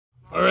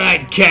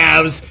Alright,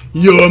 cows,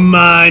 you're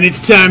mine.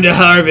 It's time to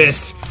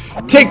harvest.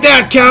 Take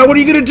that, cow. What are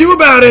you gonna do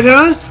about it,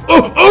 huh?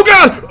 Oh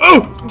God!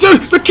 Oh,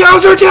 the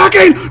cows are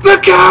attacking! The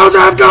cows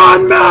have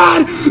gone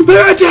mad!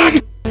 They're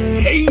attacking!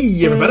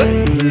 Hey, everybody.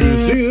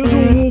 This is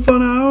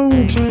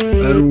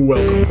Wolfenout, and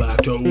welcome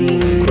back to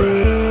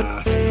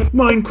WolfeCraft.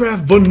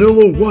 Minecraft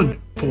Vanilla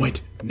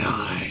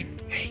 1.9.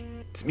 Hey,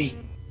 it's me.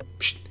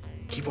 Psst,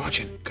 keep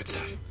watching. Good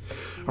stuff.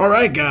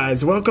 Alright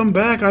guys, welcome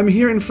back. I'm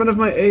here in front of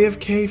my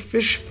AFK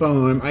fish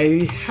farm.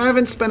 I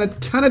haven't spent a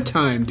ton of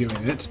time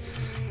doing it.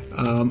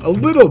 A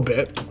little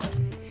bit.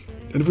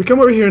 And if we come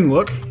over here and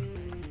look,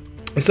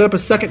 I set up a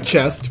second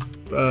chest,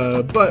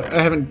 but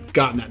I haven't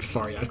gotten that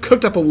far yet. I've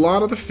cooked up a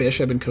lot of the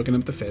fish. I've been cooking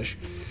up the fish.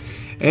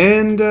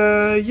 And,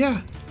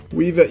 yeah.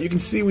 You can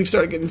see we've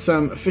started getting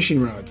some fishing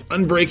rods.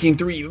 Unbreaking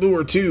 3,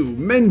 lure 2,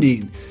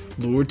 mending.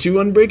 Lure 2,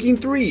 unbreaking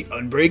 3,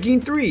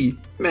 unbreaking 3,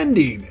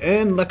 mending.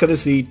 And luck of the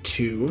sea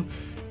 2.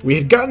 We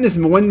had gotten this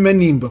one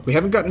mending book. We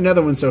haven't gotten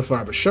another one so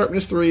far, but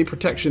sharpness 3,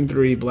 protection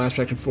 3, blast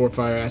protection 4,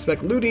 fire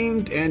aspect,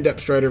 looting, and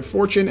depth strider,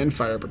 fortune, and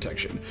fire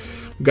protection.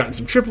 We've gotten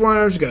some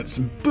tripwires, we've got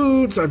some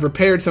boots, I've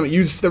repaired some,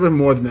 there were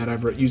more than that,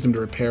 I've used them to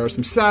repair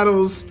some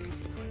saddles,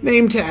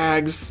 name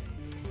tags.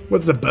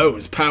 What's the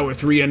bows? Power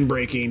 3,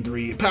 unbreaking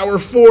 3, power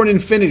 4, and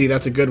infinity,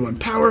 that's a good one.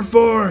 Power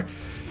 4,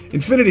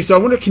 infinity, so I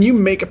wonder, can you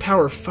make a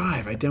power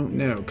 5? I don't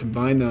know.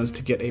 Combine those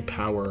to get a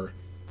power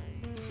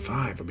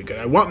 5 would be good.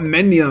 I want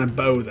mending on a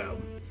bow, though.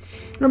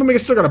 I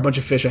still got a bunch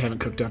of fish I haven't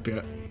cooked up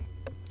yet.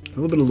 A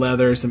little bit of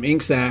leather, some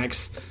ink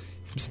sacs.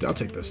 I'll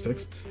take those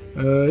sticks.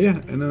 Yeah,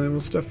 and then we'll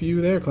stuff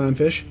you there,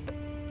 clownfish.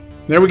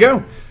 There we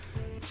go.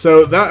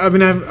 So that, I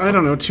mean, I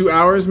don't know, 2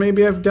 hours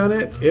maybe I've done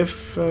it.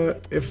 If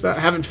that, I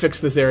haven't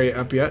fixed this area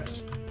up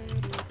yet.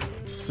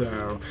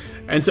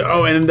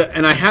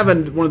 And I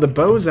haven't, one of the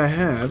bows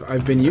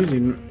I've been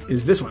using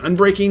is this one.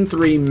 Unbreaking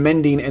 3,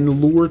 mending,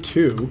 and lure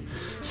 2.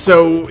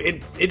 So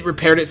it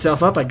repaired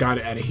itself up. I got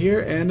it out of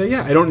here, and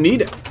yeah, I don't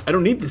need it. I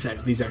don't need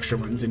these extra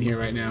ones in here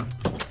right now.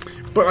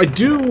 But I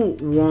do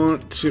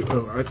want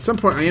to, at some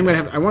point I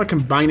want to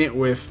combine it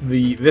with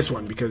this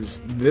one, because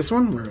this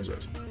one, where is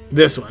it?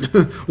 This one,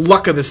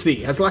 Luck of the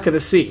Sea, has Luck of the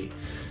Sea.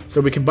 So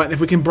if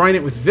we combine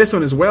it with this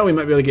one as well, we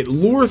might be able to get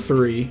lure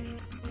 3,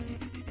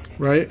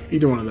 right?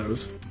 Either one of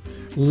those.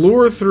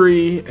 Lure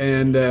 3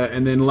 and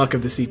then Luck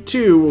of the Sea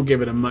 2 will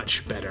give it a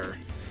much better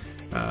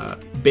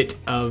bit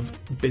of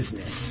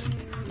business.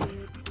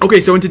 Okay,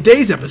 so in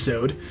today's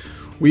episode,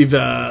 we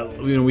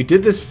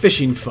did this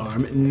fishing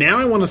farm. Now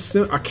I want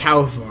a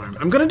cow farm.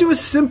 I'm gonna do a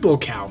simple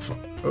cow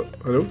farm. Oh,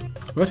 hello?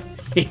 What?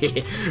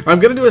 I'm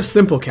gonna do a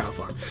simple cow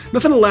farm.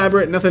 Nothing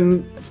elaborate,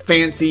 nothing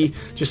fancy,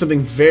 just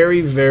something very,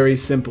 very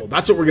simple.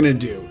 That's what we're gonna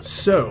do.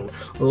 So,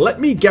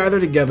 let me gather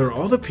together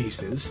all the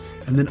pieces,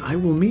 and then I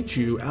will meet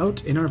you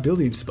out in our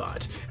building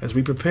spot as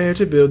we prepare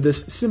to build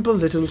this simple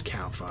little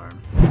cow farm.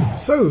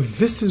 So,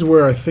 this is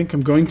where I think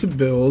I'm going to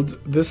build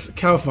this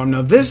cow farm.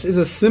 Now, this is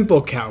a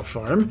simple cow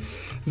farm.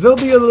 There'll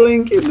be a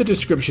link in the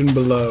description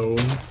below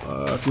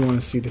if you want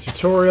to see the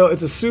tutorial.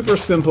 It's a super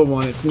simple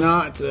one. It's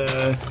not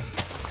a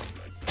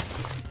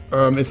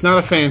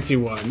fancy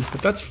one,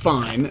 but that's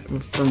fine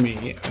for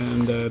me.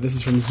 And this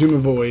is from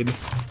Zoomavoid.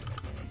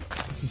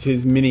 This is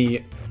his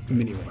mini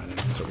one.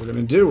 That's what we're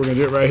gonna do. We're gonna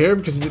do it right here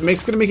because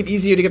it's gonna make it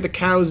easier to get the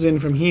cows in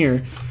from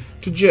here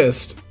to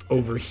just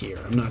over here.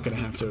 I'm not gonna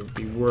have to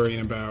be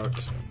worrying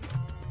about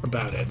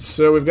it.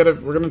 So what do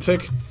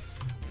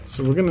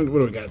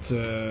we got?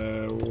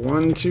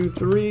 1, 2,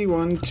 3,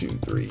 1, 2,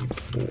 3,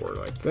 4,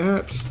 like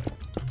that.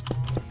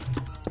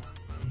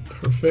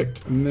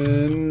 Perfect. And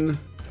then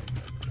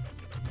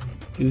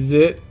is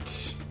the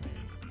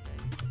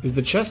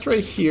chest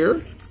right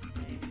here?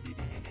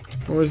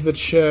 Or is the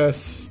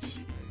chest...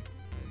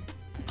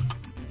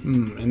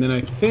 and then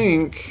I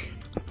think...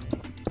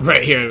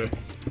 Right here.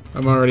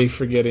 I'm already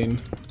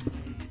forgetting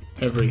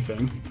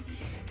everything.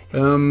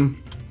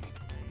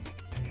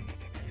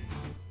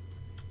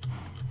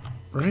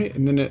 Right,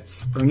 and then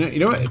it's... Or no, you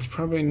know what? It's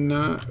probably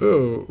not...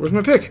 Oh, where's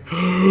my pick?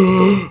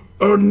 Oh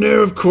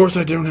no, of course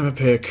I don't have a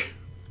pick.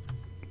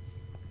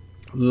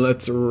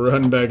 Let's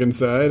run back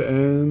inside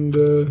and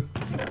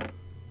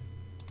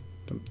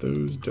dump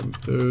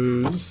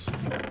those.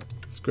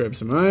 Let's grab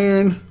some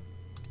iron.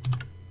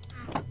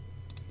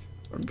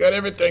 I've got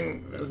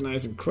everything. That's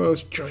nice and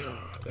close.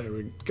 There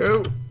we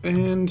go.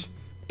 And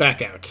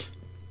back out.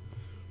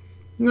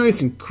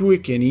 Nice and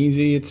quick and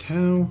easy. It's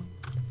how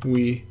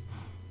we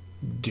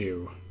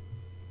do.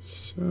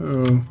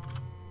 So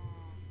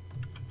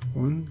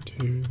 1,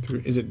 2,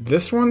 3. Is it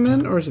this one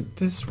then, or is it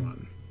this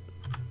one?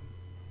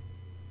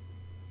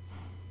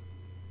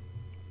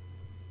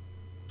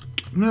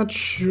 I'm not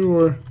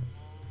sure.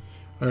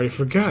 I already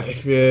forgot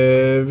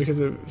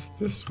because it was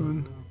this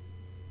one.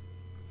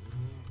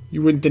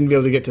 You didn't be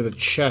able to get to the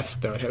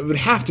chest though. It would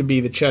have to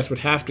be the chest would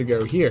have to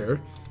go here,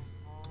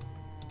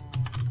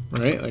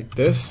 right? Like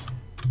this,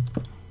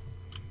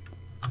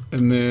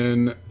 and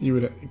then you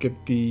would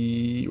get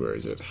the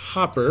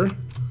hopper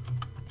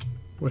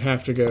would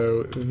have to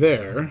go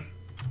there.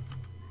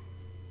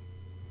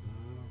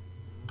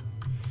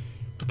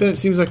 then it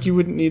seems like you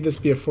wouldn't need this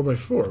to be a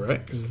 4x4,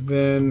 right? Because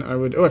then I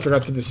would... Oh, I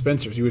forgot the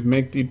dispensers.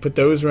 You'd put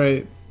those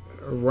right,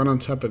 one on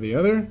top of the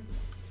other.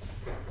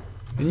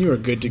 And you are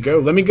good to go.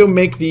 Let me go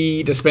make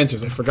the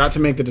dispensers. I forgot to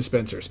make the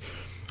dispensers.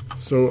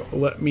 So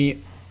let me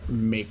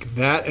make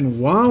that. And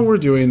while we're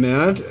doing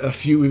that,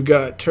 we've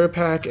got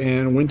Terrpac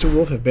and Winter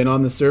Wolf have been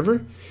on the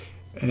server.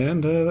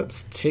 And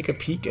let's take a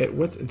peek at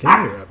what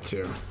they're up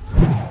to.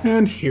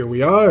 And here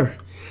we are.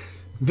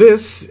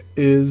 This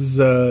is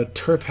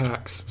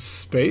Terrpac's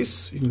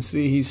space. You can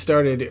see he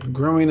started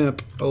growing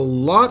up a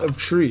lot of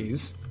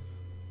trees.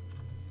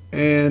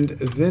 And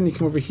then you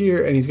come over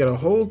here and he's got a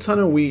whole ton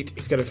of wheat.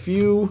 He's got a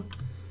few...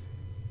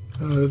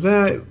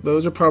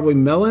 those are probably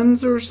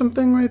melons or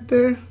something right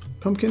there.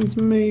 Pumpkins,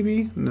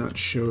 maybe. Not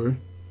sure.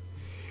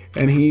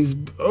 And he's...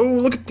 Oh,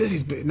 look at this.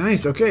 He's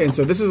nice. Okay, and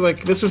so this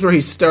was where he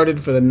started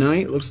for the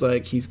night. Looks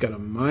like he's got a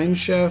mine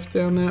shaft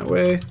down that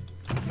way.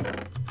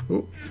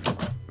 Oh,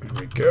 there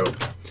we go.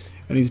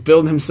 And he's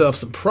building himself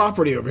some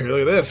property over here.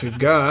 Look at this. We've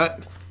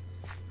got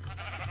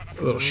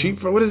a little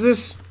sheep. What is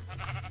this?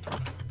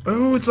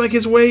 Oh, it's like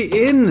his way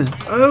in.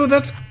 Oh,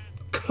 that's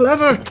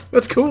clever.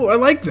 That's cool. I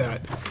like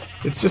that.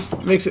 It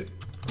just makes it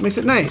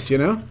nice, you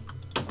know?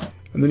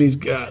 And then he's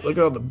got, look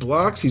at all the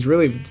blocks. He's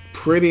really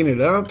prettying it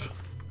up.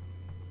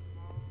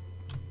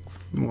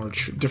 More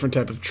different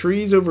type of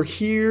trees over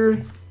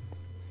here.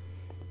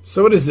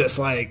 So what is this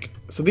like?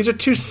 So these are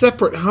two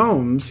separate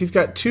homes. He's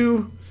got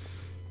two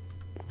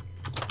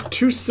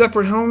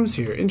separate homes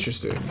here.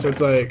 Interesting. So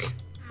it's like,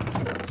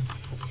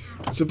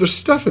 so there's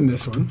stuff in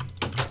this one.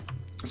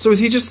 So does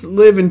he just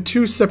live in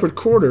two separate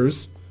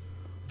quarters?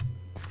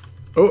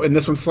 Oh, and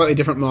this one's slightly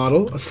different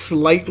model. A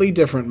slightly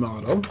different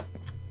model.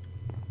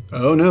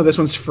 Oh no, this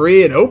one's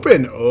free and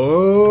open.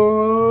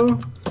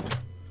 Oh,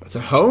 that's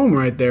a home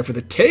right there for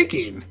the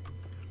taking.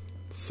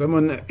 So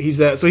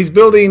he's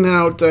building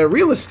out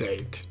real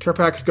estate.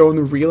 Terrpac's going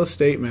the real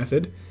estate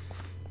method.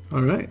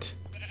 All right,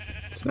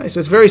 it's nice. So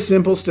it's very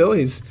simple still.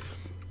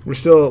 We're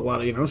still a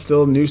lot of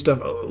still new stuff.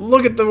 Oh,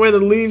 look at the way the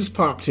leaves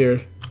popped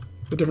here.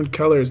 The different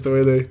colors, the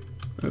way they.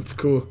 That's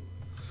cool.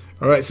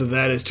 All right, so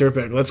that is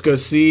Terrpac. Let's go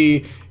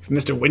see if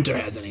Mr. Winter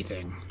has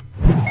anything.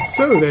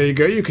 So there you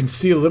go. You can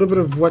see a little bit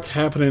of what's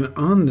happening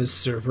on this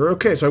server.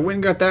 Okay, so I went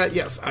and got that.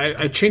 Yes,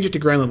 I changed it to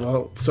ground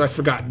level. So I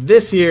forgot.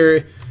 This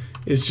here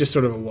is just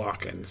sort of a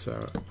walk-in, so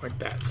like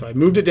that. So I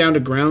moved it down to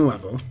ground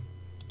level.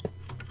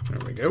 There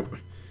we go.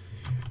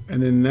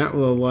 And then that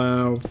will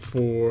allow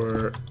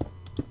for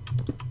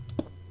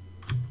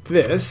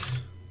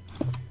this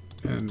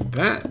and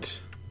that.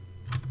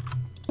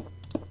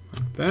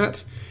 Like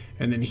that.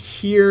 And then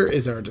here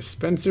is our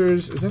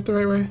dispensers. Is that the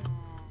right way?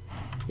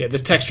 Yeah,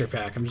 this texture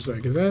pack. I'm just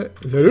like, is that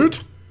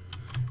it?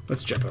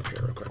 Let's jump up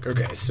here real quick.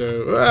 Okay,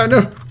 so,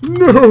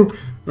 no.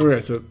 Okay,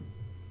 so,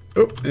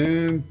 oh,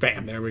 and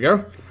bam, there we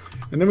go.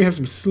 And then we have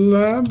some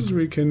slabs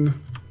we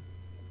can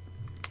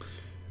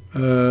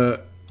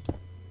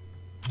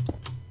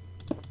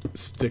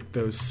stick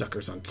those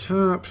suckers on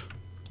top.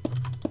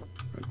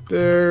 Right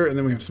there. And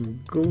then we have some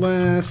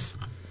glass.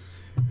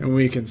 And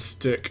we can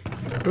stick,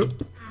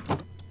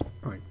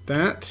 like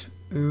that.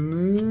 And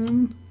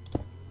then,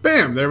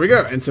 bam, there we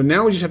go. And so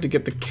now we just have to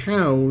get the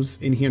cows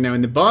in here. Now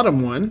in the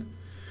bottom one,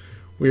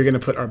 we're going to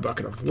put our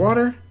bucket of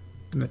water.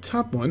 In the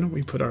top one,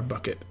 we put our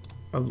bucket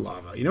of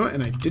lava. You know what?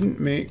 And I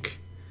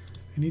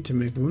need to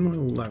make one more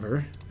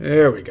lever.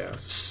 There we go.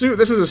 So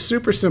this is a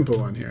super simple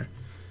one here.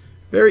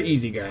 Very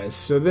easy, guys.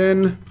 So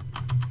then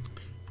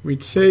we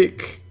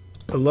take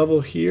a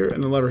level here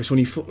and a lever. So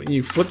when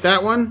you flip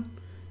that one,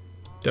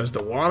 does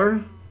the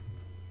water.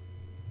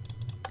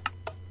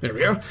 There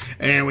we go.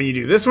 And when you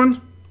do this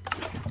one,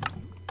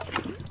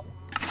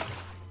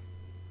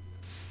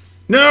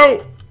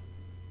 no!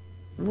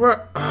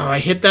 What? Oh, I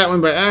hit that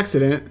one by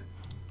accident.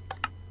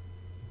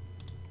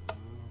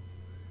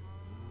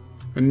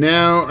 And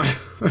now I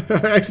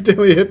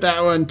accidentally hit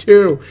that one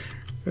too.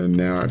 And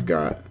now I've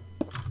got...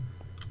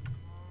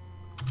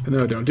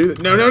 No, don't do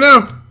that. No!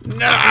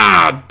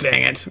 No!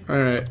 Dang it.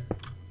 Alright.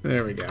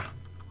 There we go.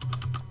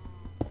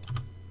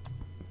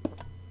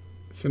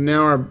 So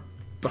now our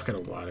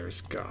bucket of water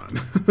is gone.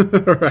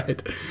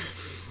 Alright.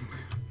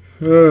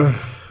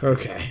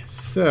 Okay,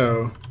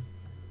 so...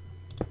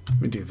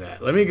 Let me do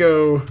that. Let me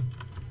go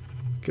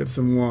get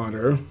some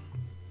water.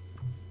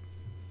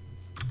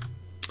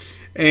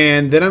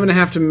 And then I'm going to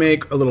have to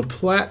make a little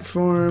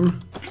platform.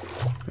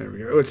 There we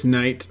go. Oh, it's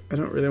night. I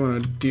don't really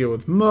want to deal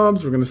with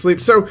mobs. We're going to sleep.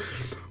 So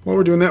while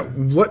we're doing that,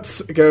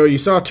 let's go. You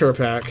saw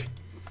Terrpac.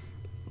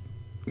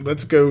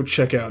 Let's go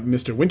check out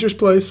Mr. Winter's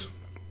place.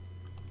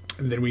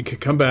 And then we can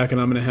come back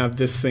and I'm going to have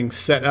this thing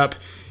set up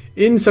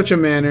in such a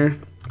manner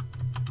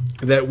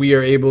that we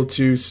are able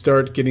to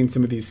start getting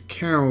some of these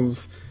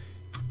cows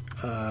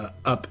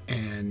up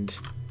and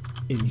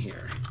in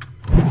here.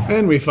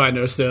 And we find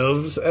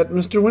ourselves at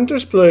Mr.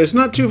 Winter's place.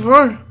 Not too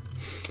far.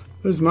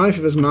 There's mine.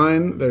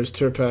 There's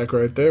Terrpac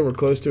right there. We're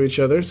close to each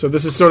other. So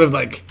this is sort of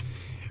like...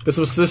 This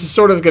is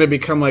sort of going to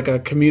become like a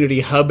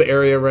community hub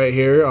area right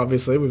here.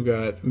 Obviously, we've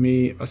got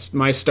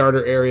my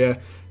starter area,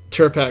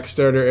 Terrpac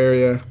starter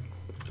area,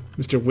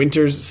 Mr.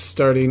 Winter's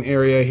starting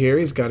area here.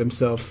 He's got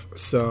himself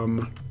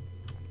some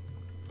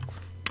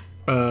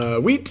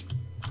wheat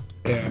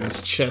and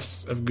his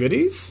chest of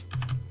goodies.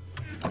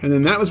 And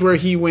then that was where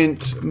he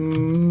went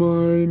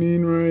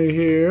mining right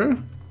here.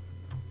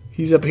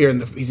 He's up here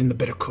he's in the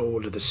bitter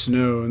cold of the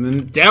snow. And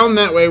then down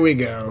that way we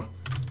go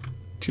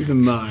to the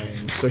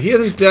mines. So he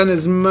hasn't done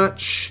as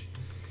much.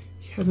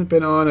 He hasn't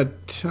been on a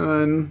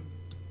ton.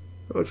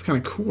 It looks kind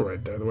of cool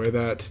right there, the way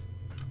that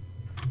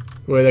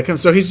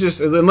comes. So he's just,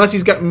 unless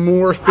he's got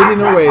more hidden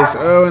away.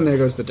 Oh, and there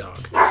goes the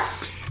dog.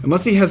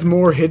 Unless he has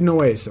more hidden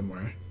away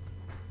somewhere,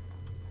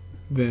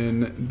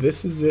 then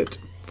this is it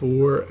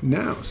for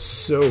now.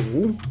 So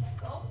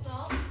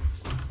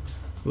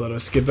let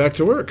us get back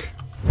to work.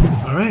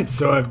 Alright,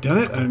 so I've done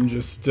it. I'm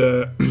just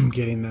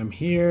getting them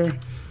here.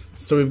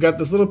 So we've got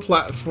this little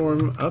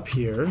platform up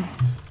here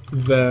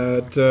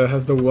that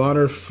has the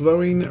water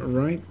flowing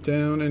right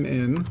down and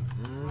in.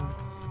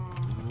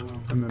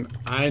 And then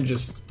I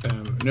just...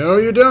 no,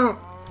 you don't!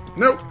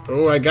 No!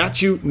 Oh, I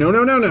got you! No,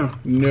 no, no, no!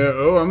 No,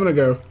 oh, I'm gonna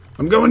go.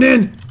 I'm going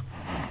in!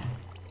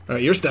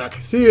 Alright, you're stuck.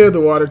 See ya,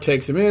 the water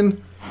takes him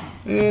in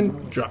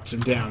and drops him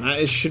down.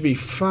 That should be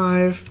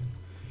 5.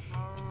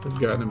 We've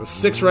got number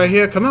 6 right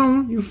here. Come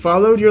on, you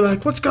followed. You're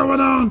like, what's going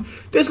on?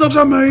 This looks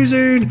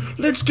amazing.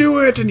 Let's do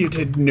it. And you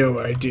had no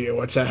idea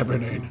what's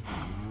happening.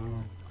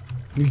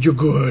 You're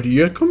good.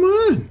 Yeah, come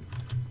on.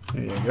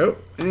 There you go.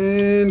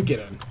 And get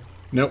in.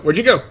 Nope, where'd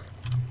you go?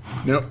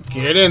 Nope,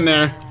 get in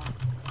there.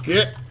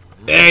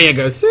 There you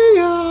go. See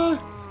ya.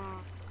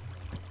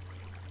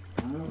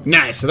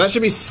 Nice. So that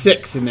should be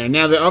 6 in there.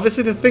 Now,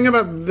 obviously, the thing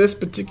about this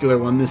particular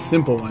one, this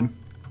simple one,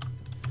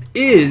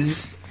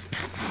 is...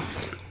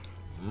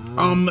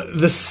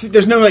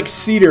 there's no like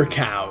cedar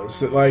cows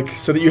that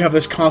so that you have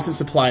this constant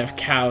supply of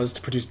cows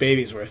to produce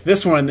babies with.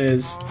 This one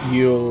is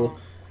you'll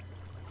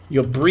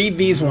breed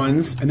these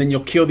ones and then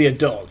you'll kill the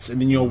adults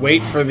and then you'll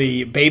wait for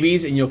the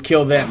babies and you'll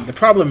kill them. The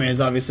problem is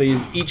obviously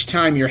is each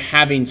time you're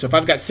having, so if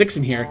I've got 6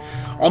 in here,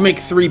 I'll make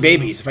 3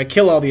 babies. If I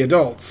kill all the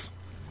adults,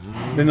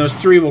 then those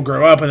 3 will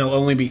grow up and there'll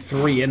only be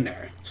 3 in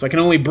there. So I can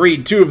only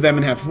breed 2 of them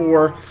and have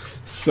 4.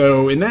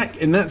 So in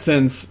that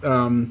sense,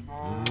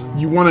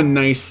 you want a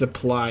nice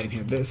supply in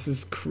here. This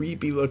is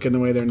creepy looking the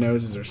way their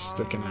noses are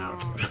sticking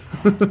out.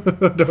 I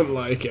don't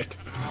like it.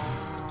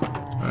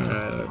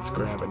 Alright, let's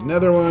grab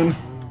another one.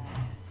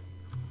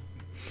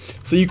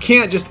 So you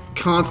can't just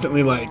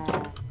constantly like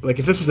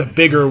if this was a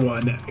bigger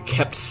one that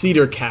kept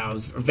cedar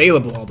cows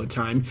available all the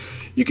time,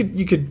 you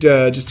could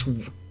just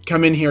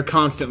come in here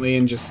constantly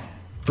and just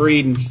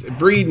breed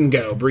and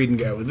go.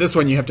 With this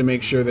one you have to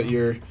make sure that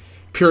you're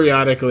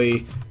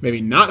periodically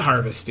maybe not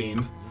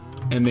harvesting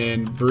and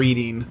then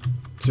breeding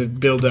to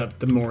build up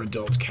the more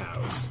adult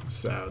cows.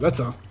 So that's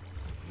all.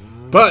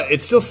 But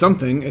it's still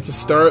something. It's a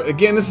start.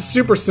 Again, this is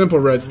super simple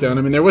redstone.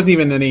 I mean, there wasn't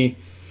even any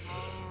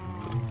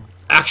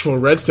actual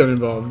redstone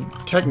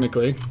involved,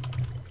 technically.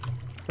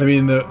 I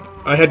mean,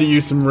 I had to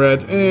use some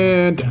redstone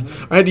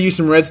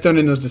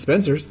in those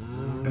dispensers.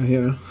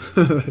 You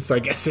know, so I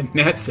guess in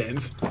that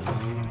sense,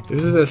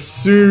 this is a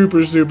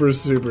super, super,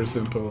 super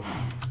simple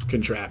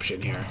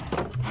contraption here.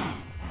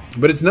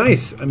 But it's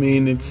nice. I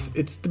mean, it's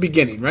the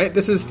beginning, right?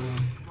 This is,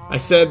 I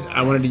said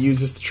I wanted to use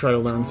this to try to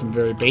learn some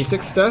very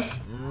basic stuff.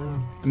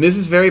 And this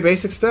is very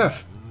basic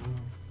stuff.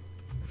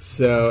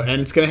 So, and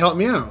it's going to help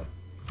me out.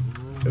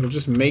 It'll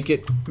just make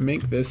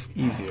this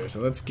easier. So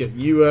let's get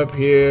you up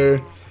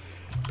here.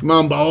 Come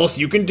on, boss,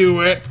 you can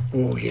do it.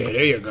 Oh, yeah,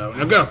 there you go.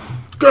 Now go.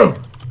 Go!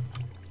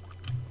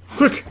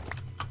 Quick!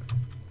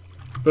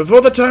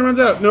 Before the time runs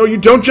out. No, you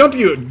don't jump,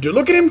 you.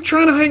 Look at him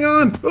trying to hang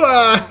on.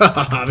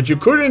 But you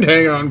couldn't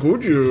hang on,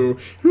 could you?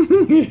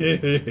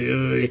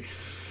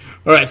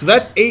 Alright, so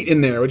that's 8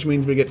 in there, which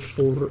means we get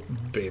 4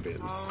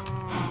 babies.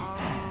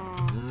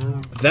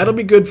 That'll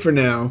be good for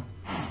now.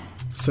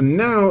 So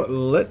now,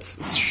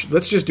 let's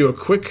just do a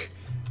quick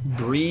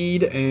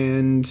breed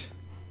and...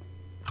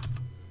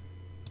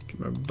 get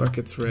my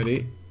buckets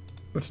ready.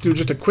 Let's do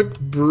just a quick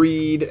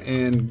breed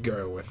and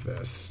go with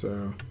this.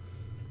 So,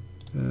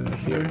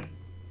 here.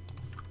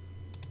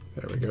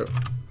 There we go.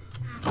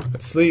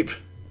 Let's sleep.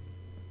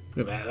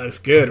 Look at that. That looks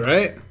good,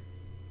 right?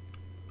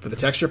 For the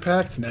texture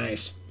pack, it's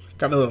nice.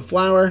 Got my little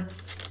flower.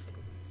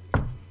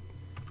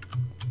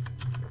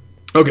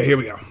 Okay, here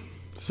we go.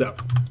 So,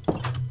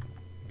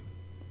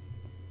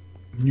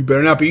 you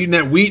better not be eating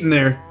that wheat in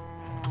there.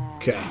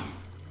 Okay.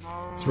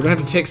 So we're going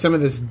to have to take some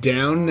of this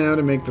down now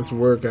to make this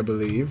work, I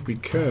believe,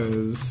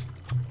 because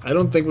I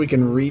don't think we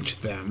can reach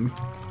them.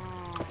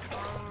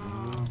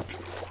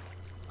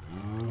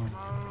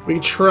 We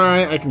can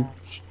try. I can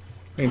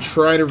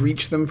try to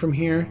reach them from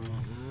here,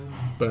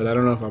 but I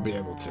don't know if I'll be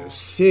able to.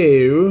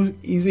 So,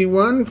 easy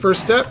one.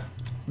 First step.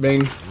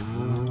 Bing.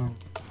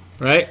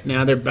 Right,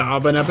 now they're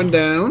bobbing up and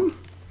down.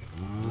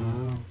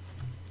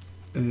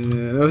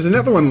 There's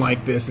another one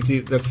like this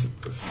that's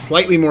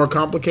slightly more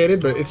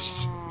complicated, but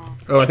it's...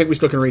 oh, I think we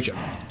still can reach them.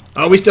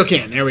 Oh, we still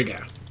can. There we go.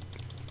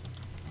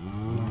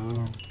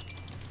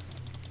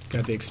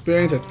 Got the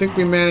experience. I think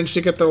we managed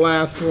to get the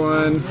last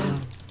one.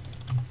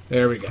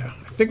 There we go.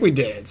 I think we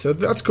did. So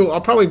that's cool. I'll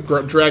probably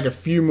drag a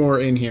few more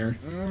in here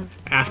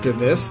after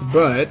this,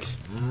 but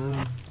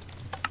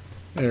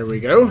there we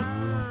go.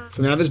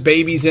 So now there's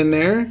babies in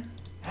there.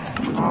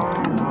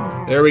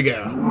 There we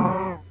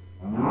go.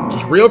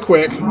 Just real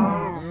quick.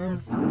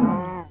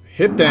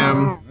 Hit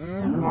them.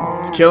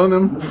 It's killing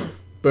them.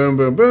 Boom,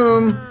 boom,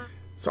 boom.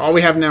 So all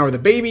we have now are the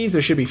babies.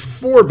 There should be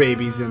 4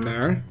 babies in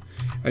there.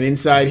 And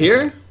inside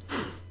here,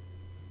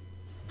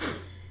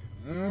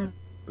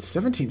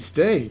 17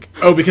 steak.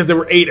 Oh, because there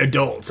were 8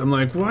 adults. I'm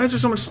like, why is there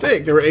so much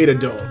steak? There were 8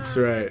 adults,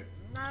 right.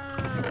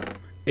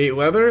 8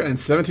 leather and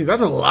 17.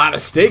 That's a lot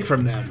of steak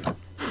from them.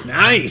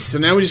 Nice. So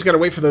now we just got to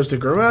wait for those to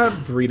grow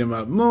up, breed them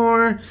up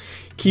more,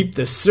 keep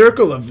the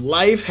circle of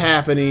life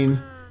happening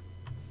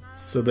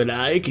so that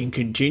I can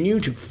continue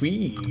to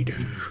feed.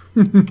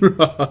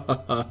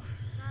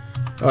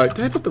 Alright,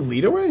 did I put the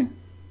lead away?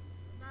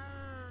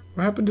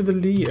 What happened to the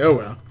lead?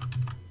 Oh,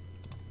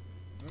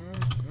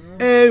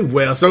 well.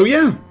 Well, so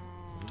yeah.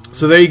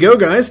 So there you go,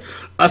 guys.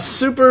 A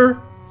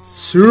super,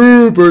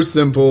 super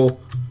simple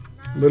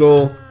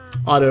little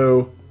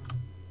auto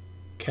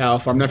cow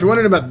farm. Now, if you're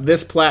wondering about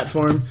this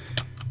platform,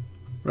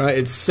 right,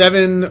 it's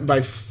 7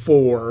 by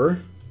 4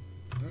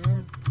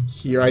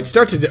 here. I'd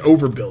start to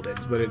overbuild it,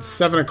 but it's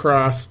 7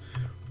 across,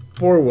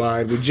 4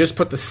 wide. We just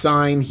put the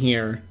sign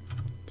here.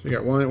 So you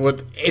got one.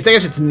 What? I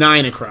guess it's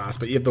 9 across,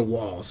 but you have the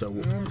wall.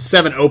 So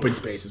 7 open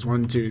spaces.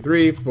 1, 2,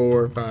 3,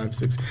 4, 5,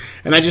 6.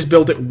 And I just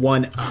built it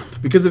 1 up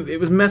because it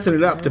was messing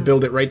it up to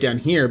build it right down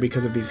here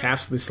because of these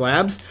the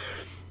slabs.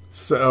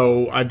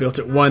 So I built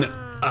it 1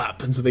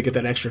 up, and so they get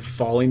that extra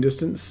falling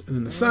distance. And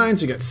then the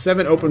signs, you got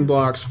 7 open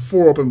blocks,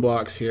 4 open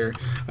blocks here.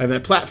 I have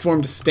that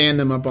platform to stand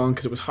them up on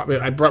because it was hot.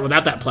 I brought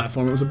without that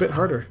platform, it was a bit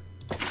harder.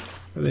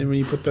 And then when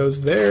you put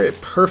those there,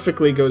 it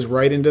perfectly goes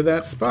right into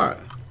that spot.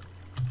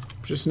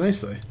 Just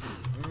nicely.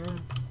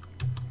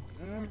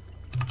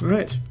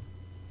 Alright.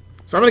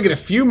 So I'm going to get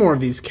a few more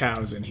of these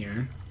cows in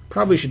here.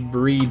 Probably should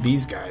breed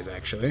these guys,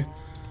 actually.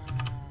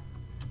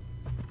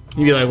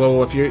 You'd be like,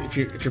 well, if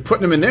you're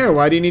putting them in there,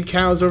 why do you need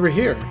cows over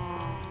here?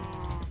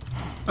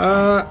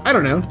 I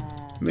don't know.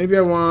 Maybe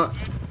I want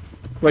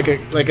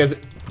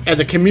as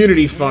a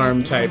community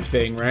farm type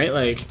thing, right?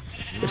 Like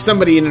if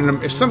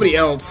somebody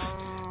else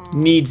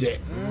needs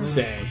it,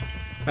 say,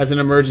 as an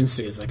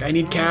emergency, it's like I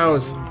need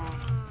cows.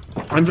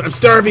 I'm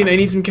starving. I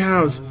need some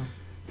cows.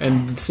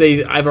 And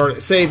say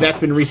that's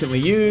been recently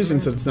used,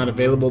 and so it's not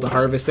available to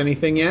harvest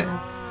anything yet.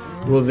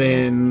 Well,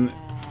 then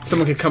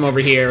someone could come over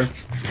here,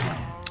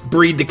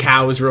 breed the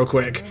cows real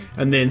quick,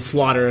 and then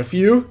slaughter a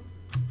few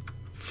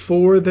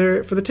for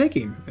the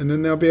taking, and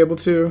then they'll be able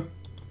to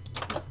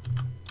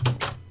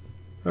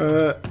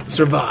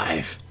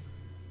survive.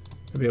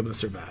 They'll be able to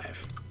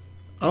survive.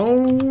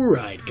 All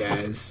right,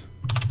 guys.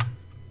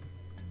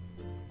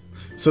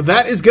 So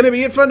that is gonna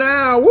be it for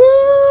now.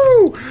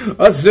 Woo!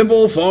 A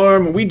simple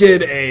farm. We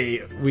did the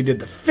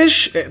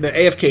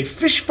AFK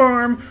fish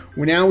farm.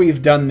 Now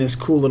we've done this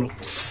cool little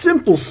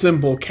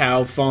simple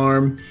cow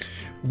farm.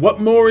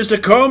 What more is to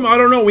come? I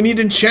don't know. We need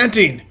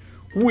enchanting.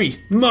 We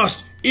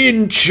must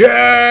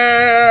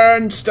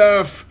enchant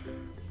stuff.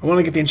 I want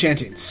to get the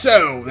enchanting.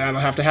 So that'll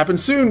have to happen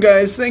soon,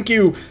 guys. Thank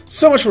you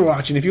so much for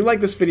watching. If you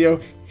like this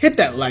video, hit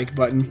that like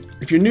button.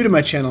 If you're new to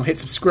my channel, hit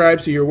subscribe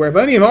so you're aware of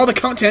any of all the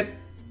content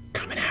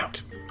coming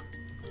out.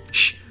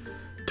 Shh,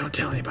 don't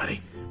tell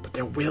anybody, but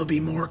there will be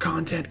more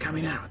content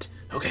coming out.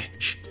 Okay,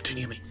 shh, between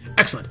you and me.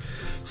 Excellent.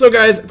 So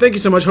guys, thank you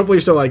so much. Hopefully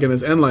you're still liking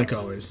this, and like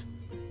always,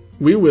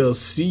 we will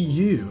see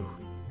you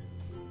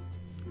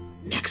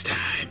next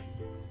time.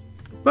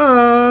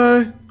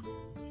 Bye!